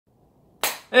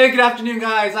Hey, good afternoon,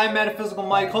 guys. I'm Metaphysical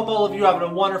Mike. Hope all of you are having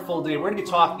a wonderful day. We're going to be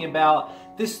talking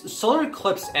about this solar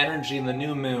eclipse energy in the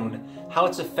new moon, how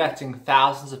it's affecting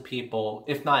thousands of people,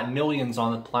 if not millions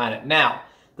on the planet. Now,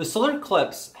 the solar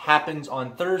eclipse happens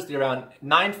on Thursday around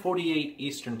 9:48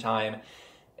 Eastern Time,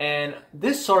 and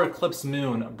this solar eclipse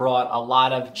moon brought a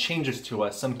lot of changes to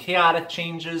us, some chaotic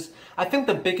changes. I think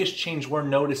the biggest change we're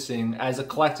noticing as a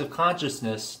collective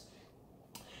consciousness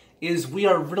is we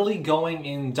are really going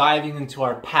and diving into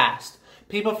our past.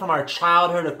 People from our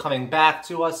childhood are coming back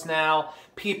to us now.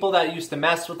 People that used to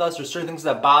mess with us or certain things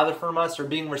that bother from us are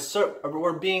being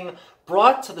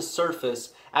brought to the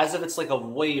surface as if it's like a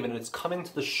wave and it's coming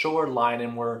to the shoreline,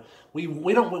 and we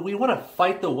want to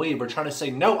fight the wave. We're trying to say,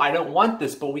 no, I don't want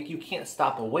this, but you can't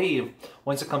stop a wave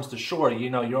once it comes to shore. You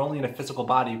know, you're only in a physical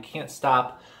body. You can't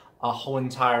stop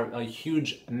a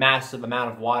huge, massive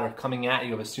amount of water coming at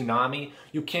you of a tsunami.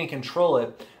 You can't control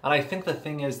it. And I think the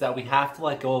thing is that we have to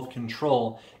let go of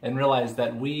control and realize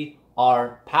that we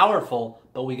are powerful,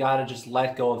 but we got to just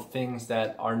let go of things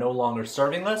that are no longer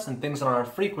serving us and things on our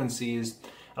frequencies.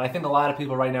 And I think a lot of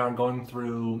people right now are going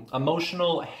through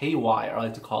emotional haywire, I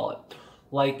like to call it.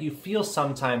 Like, you feel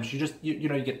sometimes, you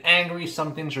get angry,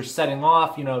 some things are setting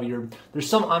off, there's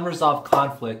some unresolved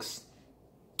conflicts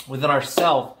within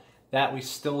ourselves that we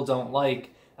still don't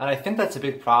like. And I think that's a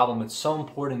big problem. It's so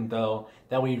important, though,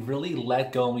 that we really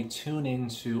let go and we tune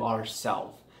into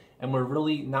ourselves. And we're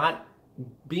really not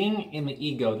being in the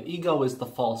ego. The ego is the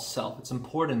false self. It's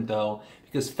important, though,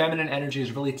 because feminine energy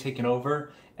is really taken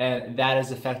over, and that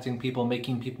is affecting people,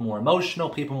 making people more emotional,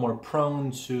 people more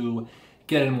prone to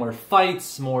get in more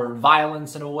fights, more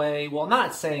violence in a way. Well, I'm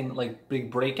not saying like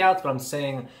big breakouts, but I'm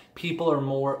saying people are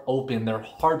more open. Their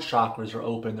heart chakras are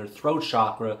open, their throat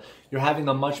chakra. You're having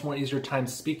a much more easier time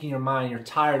speaking your mind. You're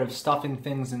tired of stuffing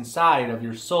things inside of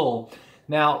your soul.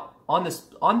 Now, on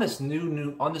this new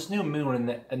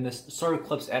moon and this solar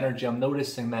eclipse energy, I'm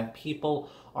noticing that people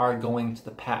are going to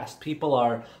the past. People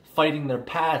are fighting their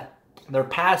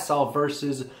past self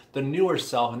versus the newer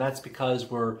self, and that's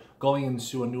because we're going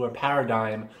into a newer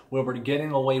paradigm where we're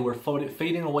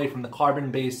fading away from the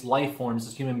carbon-based life forms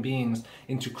as human beings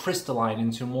into crystalline,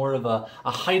 into more of a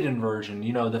heightened version,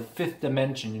 the fifth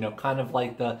dimension, kind of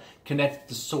like the connected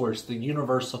to source, the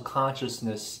universal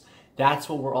consciousness. That's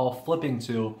what we're all flipping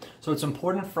to. So it's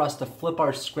important for us to flip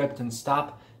our script and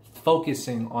stop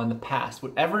focusing on the past.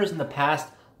 Whatever is in the past,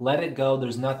 let it go.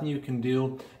 There's nothing you can do.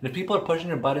 And if people are pushing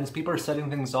your buttons, people are setting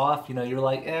things off, you're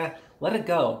like, let it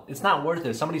go. It's not worth it.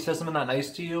 If somebody says something not nice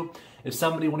to you, if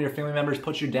one of your family members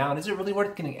puts you down, is it really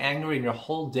worth getting angry and your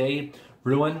whole day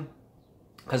ruined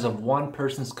because of one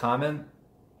person's comment?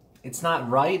 It's not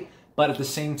right, but at the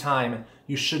same time,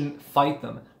 you shouldn't fight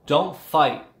them. Don't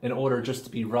fight in order just to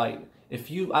be right.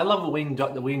 I love what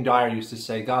Wayne Dyer used to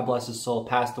say, God bless his soul,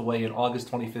 passed away in August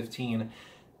 2015.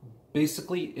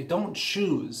 Basically, don't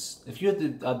choose. If you have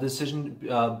the decision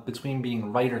between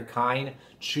being right or kind,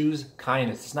 choose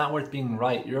kindness. It's not worth being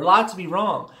right. You're allowed to be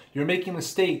wrong. You're making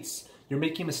mistakes.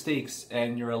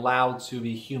 And you're allowed to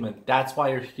be human. That's why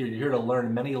you're here. You're here to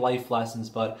learn many life lessons.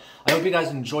 But I hope you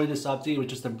guys enjoyed this update. It was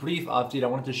just a brief update. I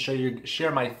wanted to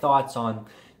share my thoughts on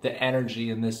the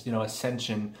energy in this,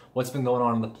 ascension, what's been going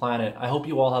on the planet. I hope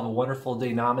you all have a wonderful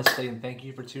day. Namaste, and thank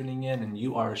you for tuning in. And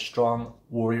you are a strong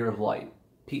warrior of light.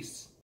 Peace.